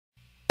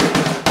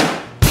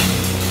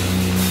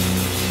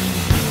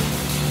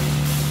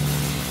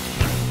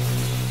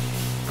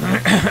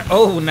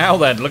Oh, now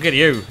then, look at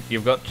you.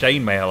 You've got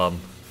chainmail on.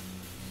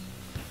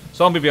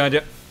 Zombie behind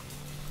you.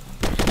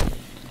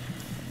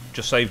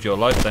 Just saved your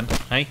life then,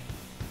 hey?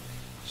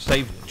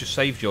 Just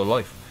saved your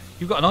life.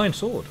 You've got an iron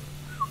sword.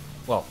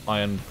 Well,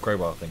 iron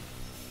crowbar thing.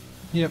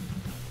 Yep.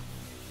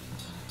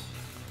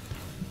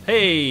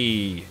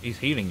 Hey! He's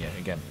healing you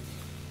again.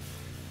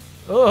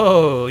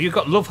 Oh, you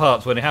got love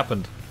hearts when it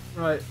happened.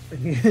 Right.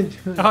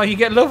 Oh, you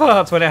get love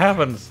hearts when it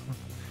happens.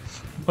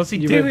 What's he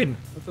doing?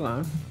 I don't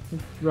know.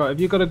 Right, have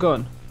you got a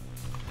gun?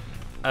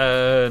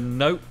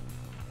 Nope.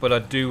 But I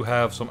do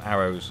have some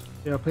arrows.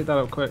 Yeah, I'll pick that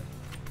up quick.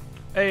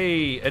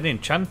 Hey, an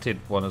enchanted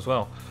one as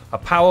well. A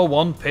power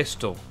 1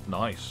 pistol.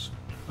 Nice.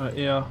 Right,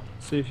 yeah.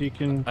 See if you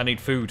can... I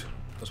need food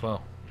as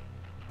well.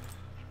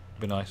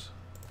 Be nice.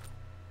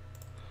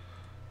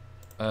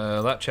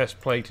 That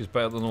chest plate is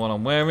better than the one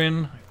I'm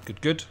wearing.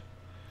 Good, good.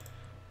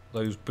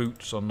 Those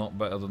boots are not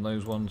better than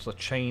those ones. The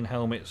chain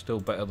helmet is still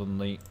better than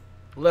the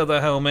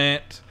leather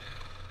helmet.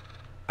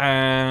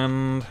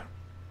 And...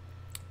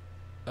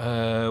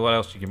 what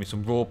else did you give me?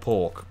 Some raw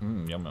pork.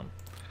 Yum yum.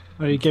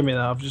 Oh, you give me that.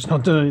 I've just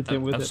not done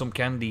anything with it. And some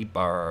candy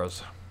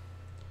bars.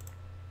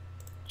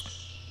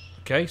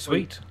 Okay,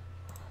 sweet.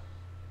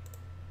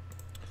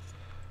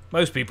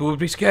 Most people would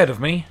be scared of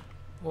me.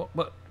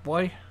 What?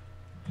 Why?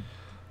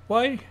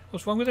 Why?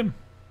 What's wrong with him?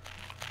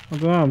 I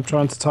don't know. I'm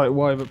trying to type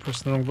Y but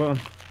pressing the wrong button.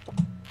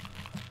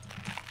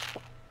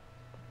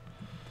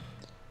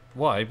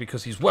 Why?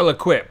 Because he's well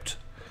equipped.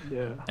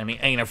 Yeah. And he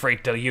ain't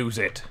afraid to use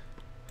it.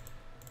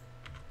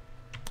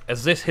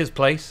 Is this his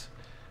place?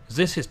 Is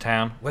this his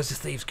town? Where's the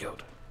Thieves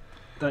Guild?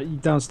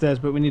 Downstairs,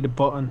 but we need a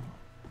button.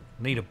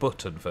 Need a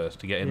button first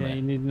to get in there. Yeah,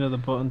 you need another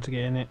button to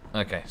get in it.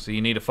 Okay, so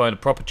you need to find a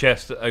proper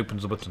chest that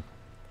opens the button.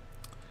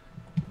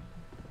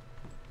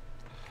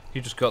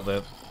 You just got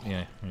the...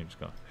 Yeah, you just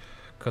got...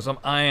 Because I'm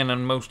iron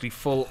and mostly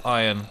full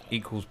iron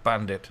equals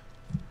bandit.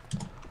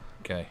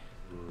 Okay.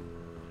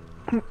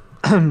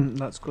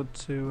 That's good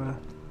to...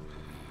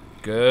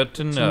 Good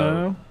to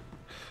know.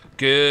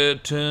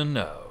 Good to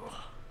know.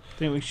 I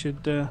think we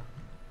should...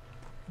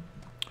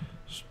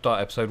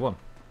 Start episode 1.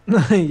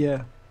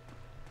 Yeah.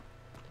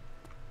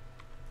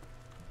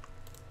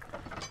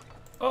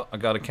 Oh, I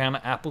got a can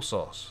of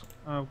applesauce.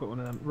 I've got one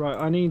of them. Right,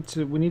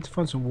 we need to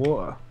find some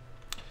water.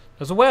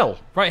 There's a well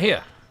right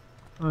here.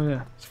 Oh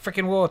yeah. It's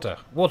freaking water.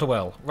 Water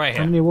well right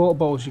How here. many water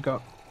bottles you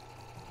got?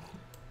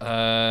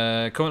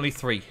 Currently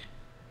 3.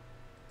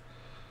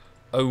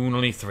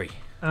 Only 3.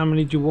 How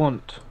many do you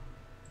want?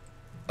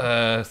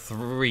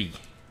 3.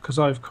 Because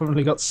I've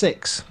currently got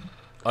 6.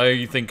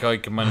 I think I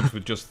can manage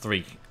with just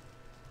 3.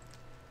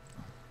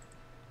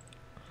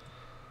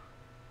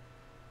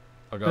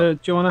 I got Do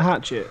you want a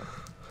hatchet?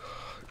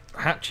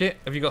 hatchet.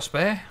 Have you got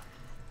spare?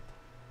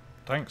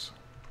 Thanks.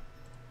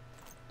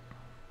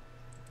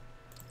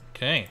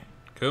 Okay,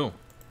 cool.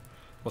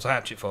 What's a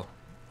hatchet for?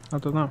 I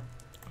don't know.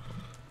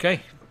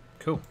 Okay,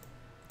 cool.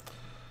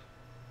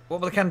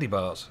 What were the candy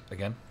bars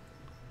again?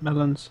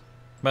 Melons.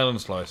 Melon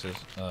slices.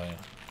 Oh yeah.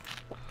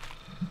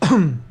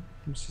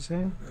 What's he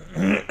saying?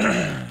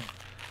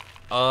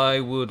 I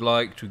would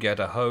like to get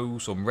a hoe,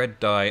 some red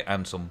dye,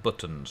 and some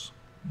buttons.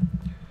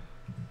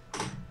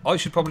 I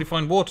should probably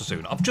find water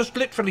soon. I've just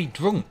literally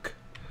drunk.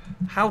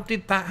 How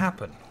did that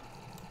happen?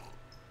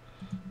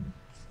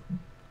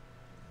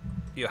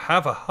 You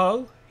have a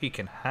hoe? He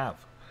can have.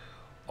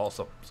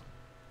 Awesome.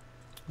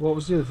 What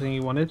was the other thing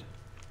you wanted?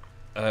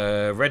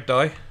 Red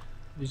dye.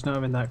 He's not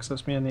having that because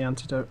that's me and the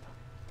antidote.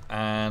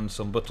 And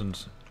some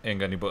buttons. Ain't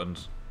got any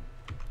buttons.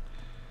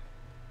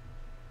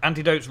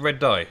 Antidote's red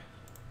dye.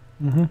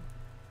 Mm-hmm.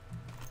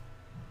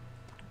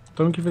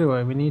 Don't give it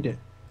away, we need it.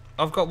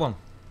 I've got one.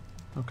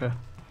 Okay.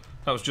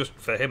 That was just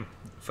for him.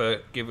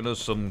 For giving us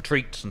some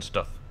treats and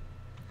stuff.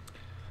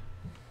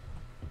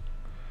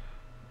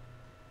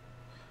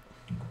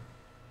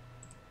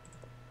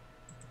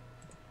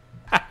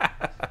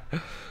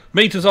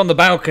 Meet us on the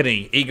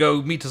balcony.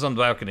 Ego, meet us on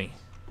the balcony.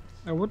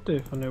 I would do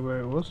if I knew where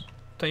it was.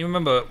 Don't you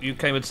remember you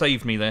came and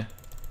saved me there?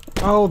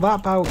 Oh,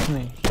 that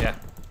balcony. Yeah.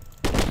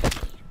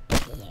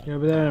 Yeah,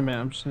 over there in a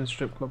minute. I'm just in a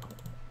strip club.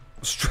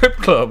 Strip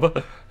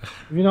club?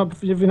 Have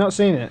you not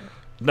seen it?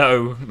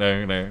 No.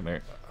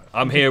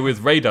 I'm here with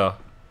Radar.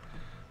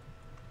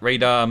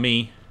 Radar,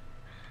 me.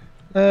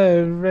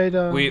 Oh,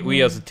 radar.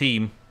 We as a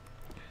team.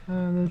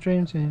 The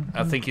dream team.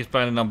 I think he's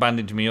planning on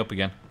bandaging me up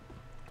again.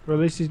 Well,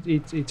 at least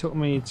he took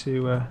me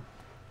to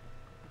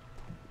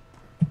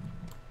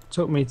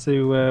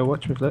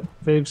watch me flip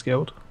Thieves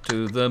Guild.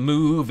 To the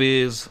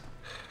movies.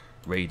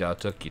 Radar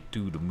took you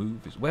to the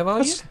movies. Where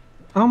are you?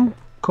 I'm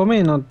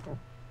coming.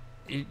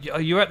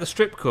 You're at the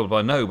strip club,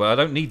 I know, but I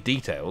don't need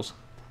details.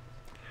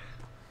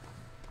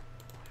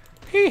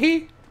 Hee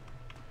hee.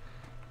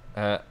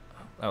 That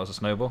was a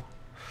snowball.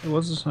 It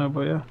was a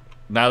snowball, yeah.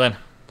 Now then.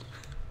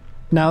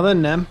 Now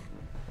then, Nem.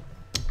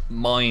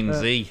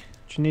 MineZ. Do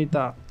you need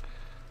that?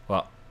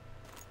 What?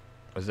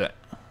 What's it?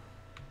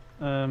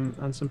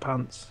 And some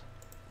pants.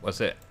 What's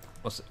it?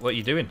 What are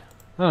you doing?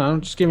 I don't know,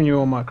 I'm just giving you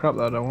all my crap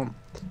that I don't want.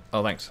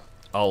 Oh, thanks.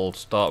 I'll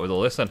start with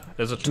all this then.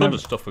 There's a ton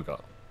of stuff we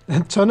got. A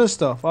ton of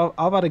stuff.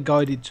 I've had a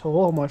guided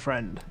tour, my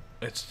friend.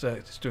 It's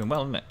doing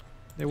well, isn't it?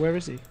 Yeah, where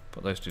is he?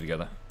 Put those two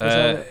together.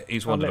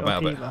 He's Our wandered little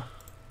about a bit. healer.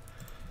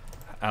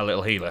 Our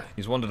little healer.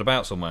 He's wandered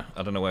about somewhere.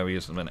 I don't know where he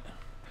is at the minute.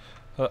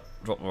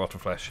 Drop the rotten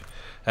flesh.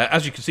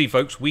 As you can see,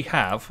 folks, we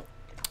have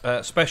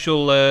a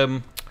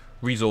special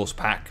resource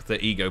pack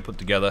that Ego put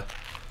together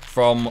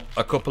from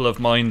a couple of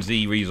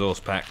MineZ resource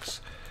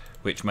packs,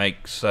 which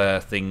makes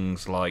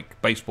things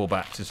like baseball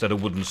bats instead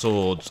of wooden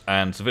swords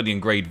and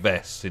civilian-grade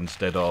vests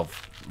instead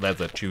of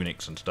leather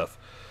tunics and stuff.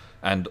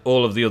 And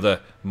all of the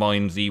other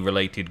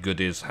MineZ-related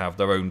goodies have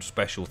their own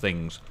special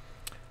things.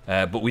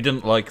 But we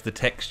didn't like the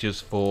textures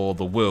for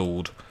the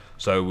world,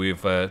 so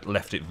we've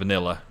left it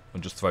vanilla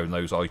and just thrown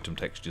those item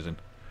textures in.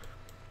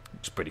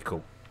 It's pretty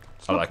cool.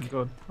 It's I looking like it.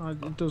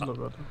 good. It does look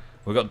good.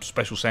 We've got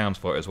special sounds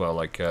for it as well,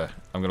 like I'm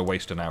going to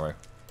waste an arrow.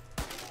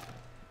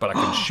 But I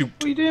can shoot.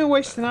 What are you doing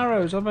wasting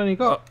arrows? I've only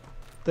got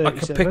I can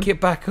 37. pick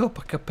it back up.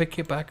 I can pick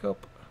it back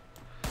up.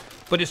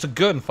 But it's a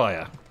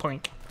gunfire.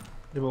 Poink.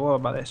 Yeah, but what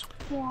about this?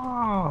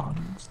 Wow,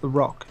 it's the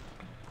rock.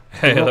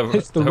 The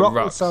It's the rock that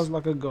rocks. sounds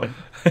like a gun.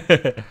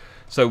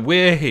 So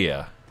we're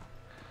here,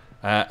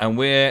 and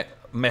we're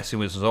messing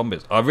with some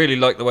zombies. I really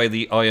like the way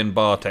the iron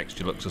bar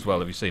texture looks as well.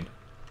 Have you seen?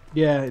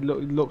 Yeah, it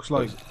looks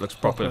like... Looks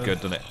proper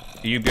good, doesn't it?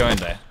 Are you behind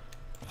there?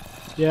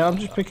 Yeah, I'm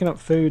just picking up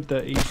food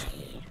that he's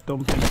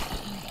dumping.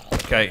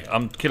 Okay,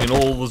 I'm killing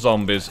all the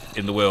zombies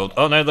in the world.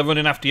 Oh no, they're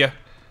running after you.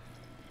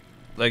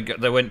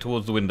 They went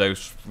towards the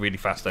windows really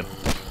fast then.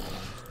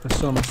 There's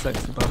so much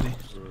sexy body.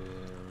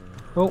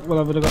 Oh, well,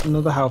 I've got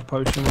another health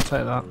potion. We'll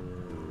take that.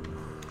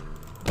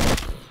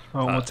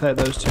 Oh, we'll take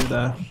those two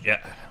there.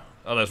 Yeah.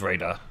 Oh, there's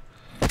radar.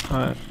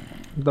 Alright.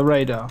 The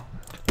radar.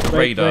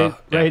 Radar.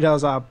 Yeah.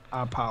 Radar's our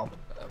pal.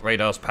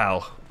 Radar's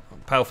pal.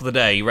 Pal for the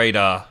day,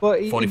 radar. Well,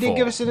 he 44.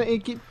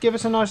 did give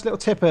us a nice little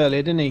tip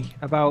earlier, didn't he?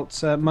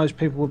 About most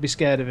people would be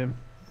scared of him.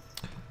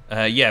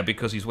 Yeah,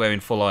 because he's wearing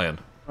full iron.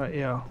 Right,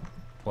 yeah.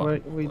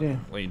 What? What are you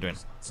doing? What are you doing?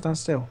 Stand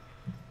still.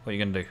 What are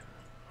you going to do?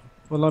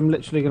 Well, I'm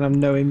literally going to have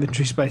no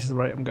inventory space at the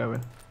rate I'm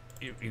going.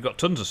 You've got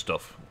tons of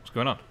stuff. What's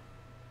going on?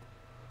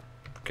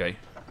 Okay.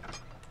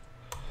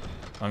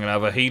 I'm going to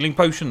have a healing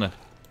potion then.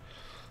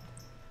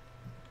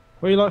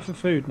 What do you like for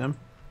food, Nem?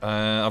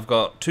 I've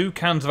got 2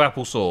 cans of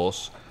apple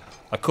sauce,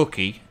 a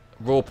cookie,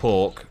 raw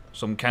pork,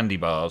 some candy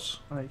bars,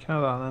 Right, you can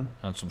have that then.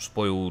 and some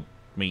spoiled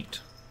meat.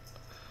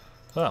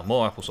 Ah,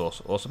 more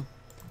applesauce. Awesome.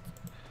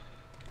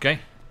 Okay.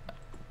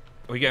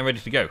 Are we getting ready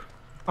to go?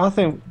 I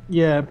think,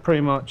 yeah,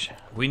 pretty much.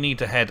 We need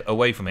to head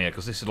away from here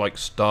because this is like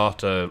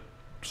starter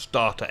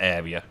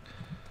area.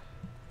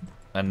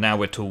 And now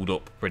we're tooled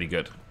up pretty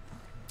good.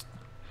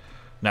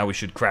 Now we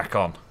should crack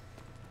on.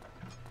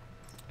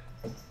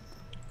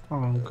 Oh,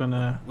 I'm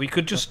gonna... We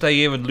could just stay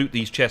here and loot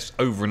these chests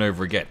over and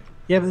over again.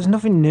 Yeah, but there's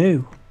nothing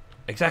new.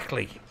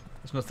 Exactly.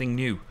 There's nothing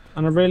new.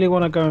 And I really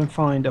want to go and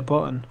find a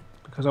button.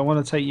 Because I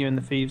want to take you in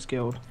the Thieves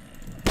Guild.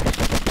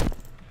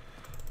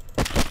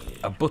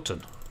 A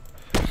button.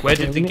 Where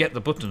did they get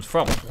the buttons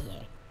from?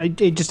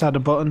 He just had a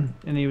button,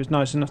 and he was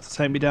nice enough to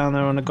take me down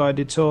there on a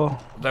guided tour.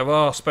 There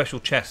are special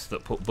chests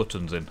that put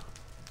buttons in.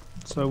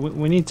 So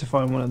we need to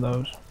find one of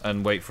those.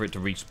 And wait for it to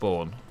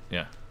respawn.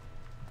 Yeah.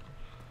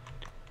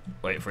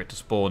 Wait for it to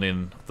spawn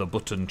in the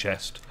button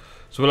chest.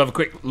 So we'll have a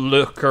quick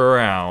look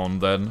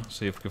around then.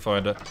 See if we can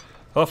find a...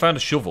 Oh, I found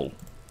a shovel.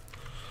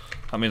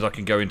 That means I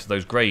can go into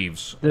those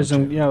graves. There's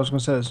some, yeah, I was going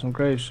to say there's some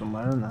graves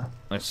somewhere, isn't there?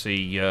 Let's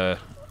see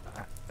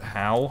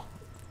how.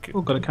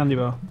 Oh, got a candy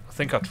bar. I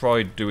think I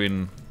tried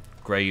doing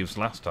graves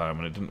last time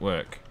and it didn't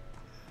work.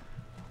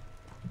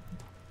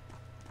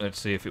 Let's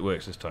see if it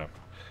works this time.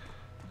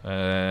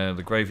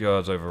 The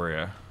graveyard's over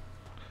here.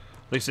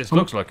 At least this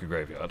looks like a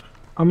graveyard.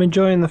 I'm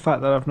enjoying the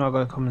fact that I've not got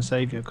to come and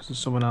save you because there's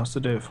someone else to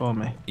do it for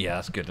me. Yeah,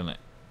 that's good, isn't it?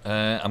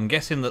 I'm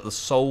guessing that the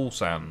soul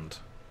sand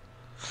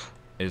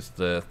is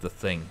the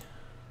thing.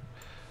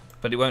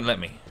 But it won't let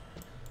me.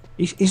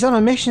 He's on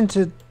a mission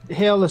to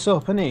heal us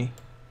up, isn't he?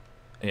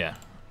 Yeah.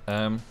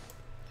 I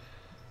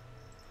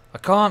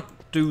can't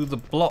do the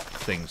block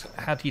things.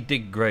 How do you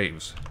dig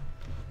graves?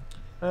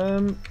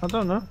 I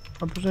don't know.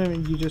 I'm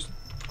presuming you just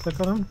click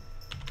on them.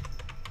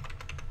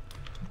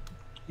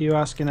 You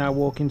asking our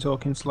walking,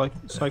 talking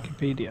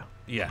encyclopedia?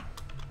 Yeah.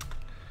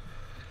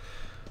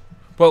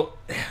 Well,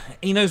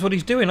 he knows what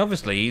he's doing,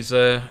 obviously. He's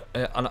an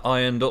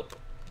ironed up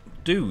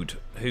dude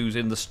who's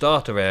in the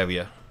starter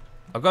area.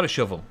 I've got a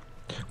shovel.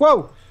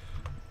 Whoa!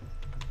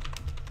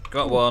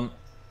 Got one.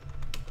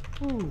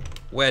 Ooh.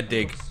 Where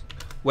dig?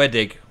 Where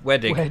dig? Where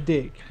dig? Where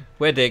dig?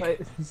 Where dig?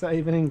 Wait, is that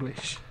even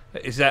English?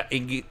 Is that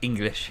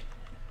English?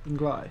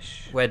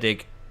 English. Where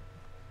dig?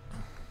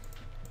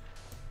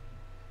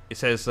 It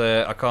says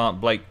I can't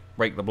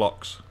break the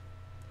blocks.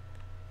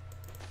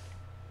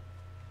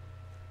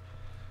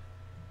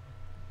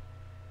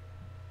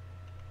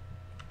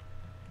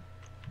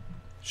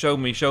 Show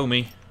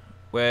me.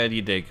 Where do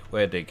you dig?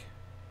 Where dig?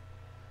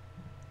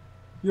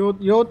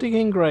 You're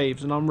digging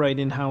graves and I'm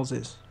raiding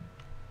houses.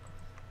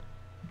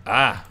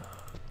 Ah,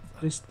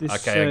 This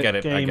okay, I get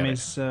it. game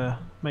is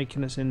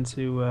making us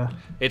into.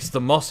 it's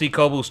the mossy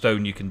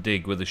cobblestone you can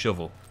dig with a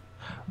shovel.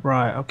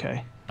 Right,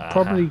 okay.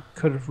 Probably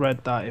could have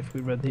read that if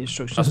we read the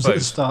instructions at the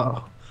suppose.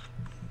 start.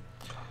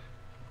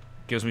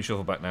 Gives me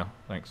shovel back now.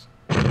 Thanks.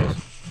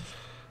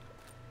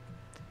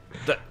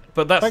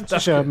 But that's Thanks for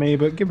showing me,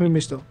 but give me my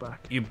stuff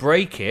back. You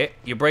break it.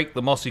 You break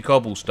the mossy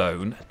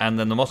cobblestone, and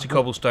then the mossy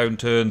cobblestone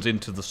turns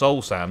into the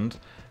soul sand,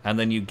 and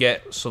then you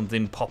get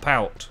something pop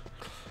out.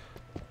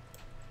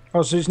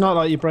 Oh, so it's not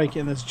like you break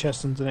it and there's a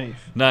chest underneath.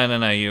 No.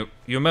 You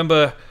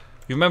remember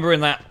in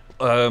that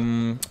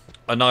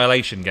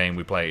Annihilation game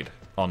we played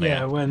on Yeah,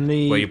 here,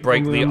 where you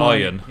break the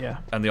iron, yeah.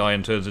 and the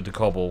iron turns into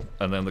cobble,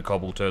 and then the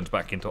cobble turns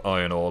back into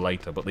iron ore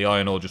later, but the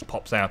iron ore just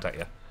pops out at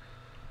you.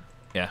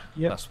 Yeah,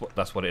 Yep.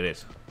 that's what it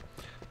is.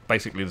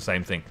 Basically the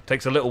same thing.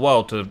 Takes a little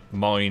while to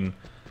mine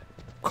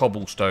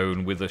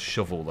cobblestone with a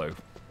shovel, though.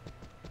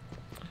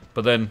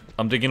 But then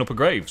I'm digging up a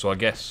grave, so I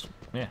guess,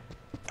 yeah.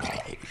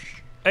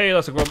 Hey,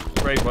 that's a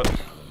grave one.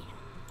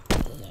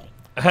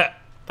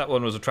 That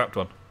one was a trapped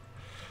one.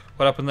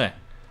 What happened there?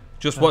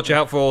 Just watch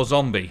out for a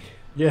zombie.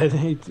 Yeah,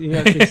 he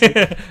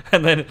actually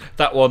And then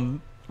that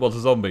one was a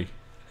zombie.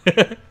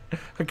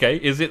 Okay,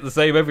 is it the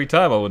same every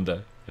time, I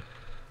wonder?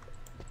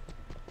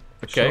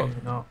 Okay. Surely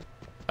not.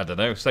 I don't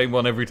know, same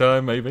one every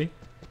time, maybe?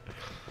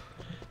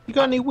 You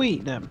got any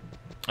wheat then?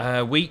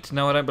 Wheat?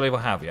 No, I don't believe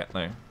I have yet,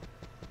 no.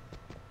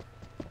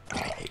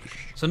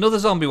 It's another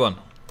zombie one.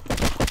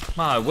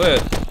 My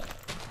word.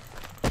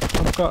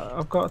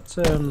 I've got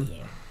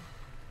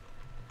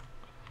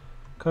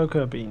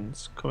cocoa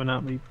beans coming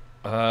at me.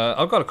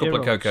 I've got a couple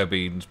of Heroes. cocoa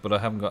beans, but I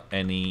haven't got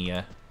any,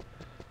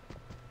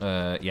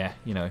 yeah,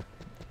 you know,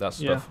 that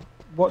Yeah. stuff.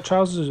 What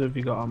trousers have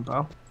you got on,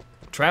 pal?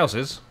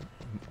 Trousers?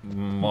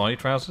 My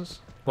trousers?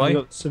 Have Why? you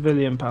got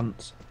civilian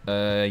pants?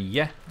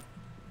 Yeah.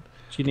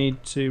 Do you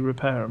need to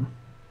repair them?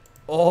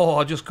 Oh,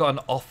 I just got an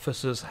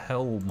officer's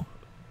helm.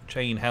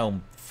 Chain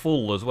helm.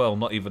 Full as well,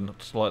 not even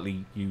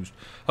slightly used.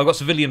 I've got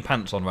civilian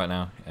pants on right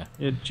now, yeah.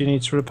 Yeah, do you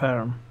need to repair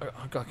them?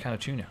 I've got a can of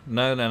tuna.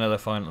 No, they're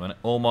fine at the minute.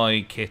 All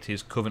my kit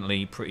is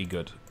currently pretty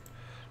good.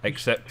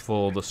 Except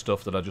for the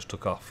stuff that I just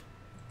took off.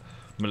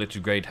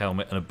 Military grade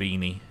helmet and a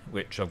beanie,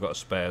 which I've got as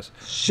spares.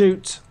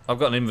 Shoot! I've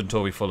got an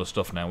inventory full of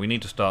stuff now. We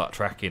need to start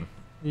tracking.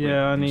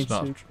 Yeah, I need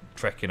start to.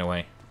 trekking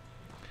away.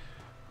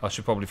 I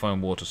should probably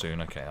find water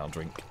soon. Okay, I'll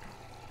drink.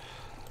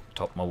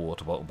 Top my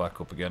water bottle back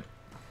up again.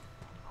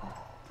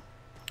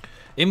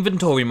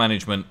 Inventory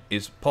management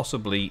is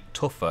possibly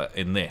tougher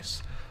in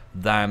this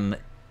than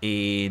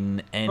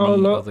in any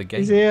other game.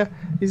 He's here.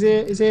 He's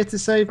here. He's here to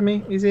save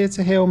me. He's here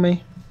to heal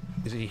me.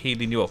 Is he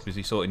healing you up? Is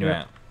he sorting you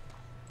Yeah. out?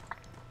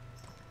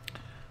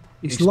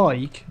 It's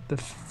like the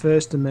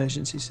first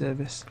emergency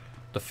service.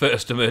 The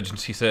first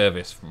emergency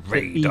service. The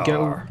Eagle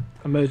Radar.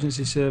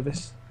 emergency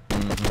service.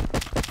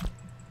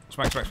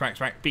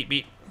 Smack. Beep,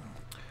 beep.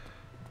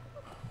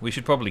 We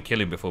should probably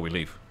kill him before we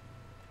leave.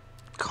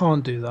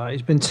 Can't do that.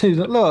 He's been too.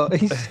 Look,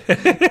 he's.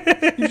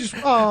 You just.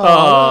 Oh,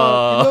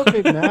 Aw. look,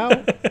 you love him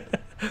now.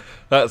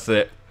 That's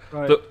it.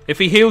 Right. Look, if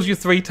he heals you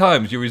 3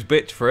 times, you're his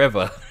bitch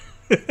forever.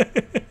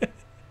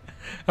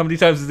 How many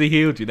times has he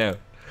healed you now?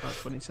 About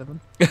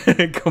 27.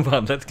 Come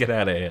on, let's get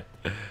out of here.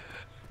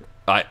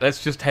 Alright,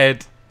 let's just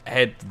head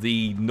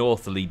the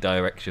northerly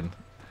direction.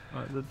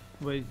 Right,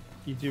 wait,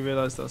 you do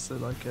realise that's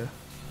like a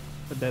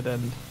dead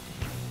end.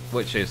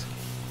 Which is?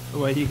 The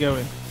way you're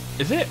going.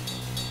 Is it?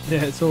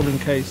 Yeah, it's all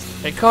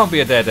encased. It can't be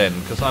a dead end,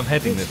 because I'm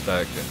heading this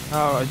direction.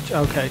 Oh,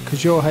 okay,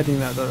 because you're heading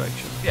that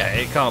direction. Yeah,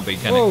 it can't be,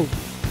 can Whoa! it?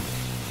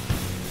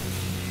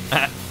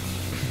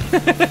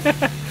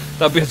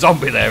 There'll be a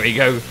zombie there, you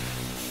go.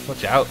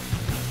 Watch out.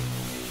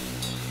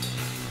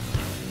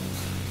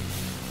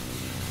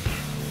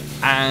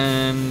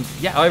 And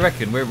yeah, I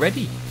reckon we're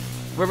ready.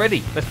 We're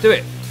ready. Let's do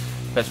it.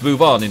 Let's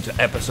move on into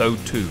episode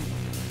 2.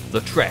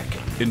 The trek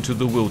into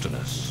the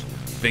wilderness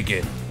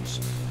begins.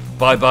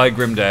 Bye-bye,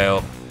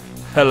 Grimdale.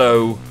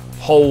 Hello,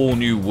 whole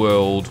new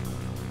world.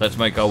 Let's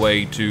make our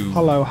way to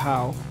Hello,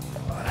 Hal.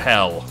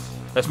 hell.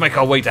 Let's make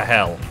our way to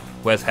hell.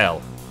 Where's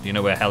hell? Do you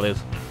know where hell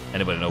is?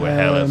 Anybody know where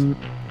hell is?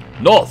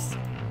 North.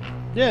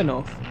 Yeah,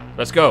 north.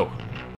 Let's go.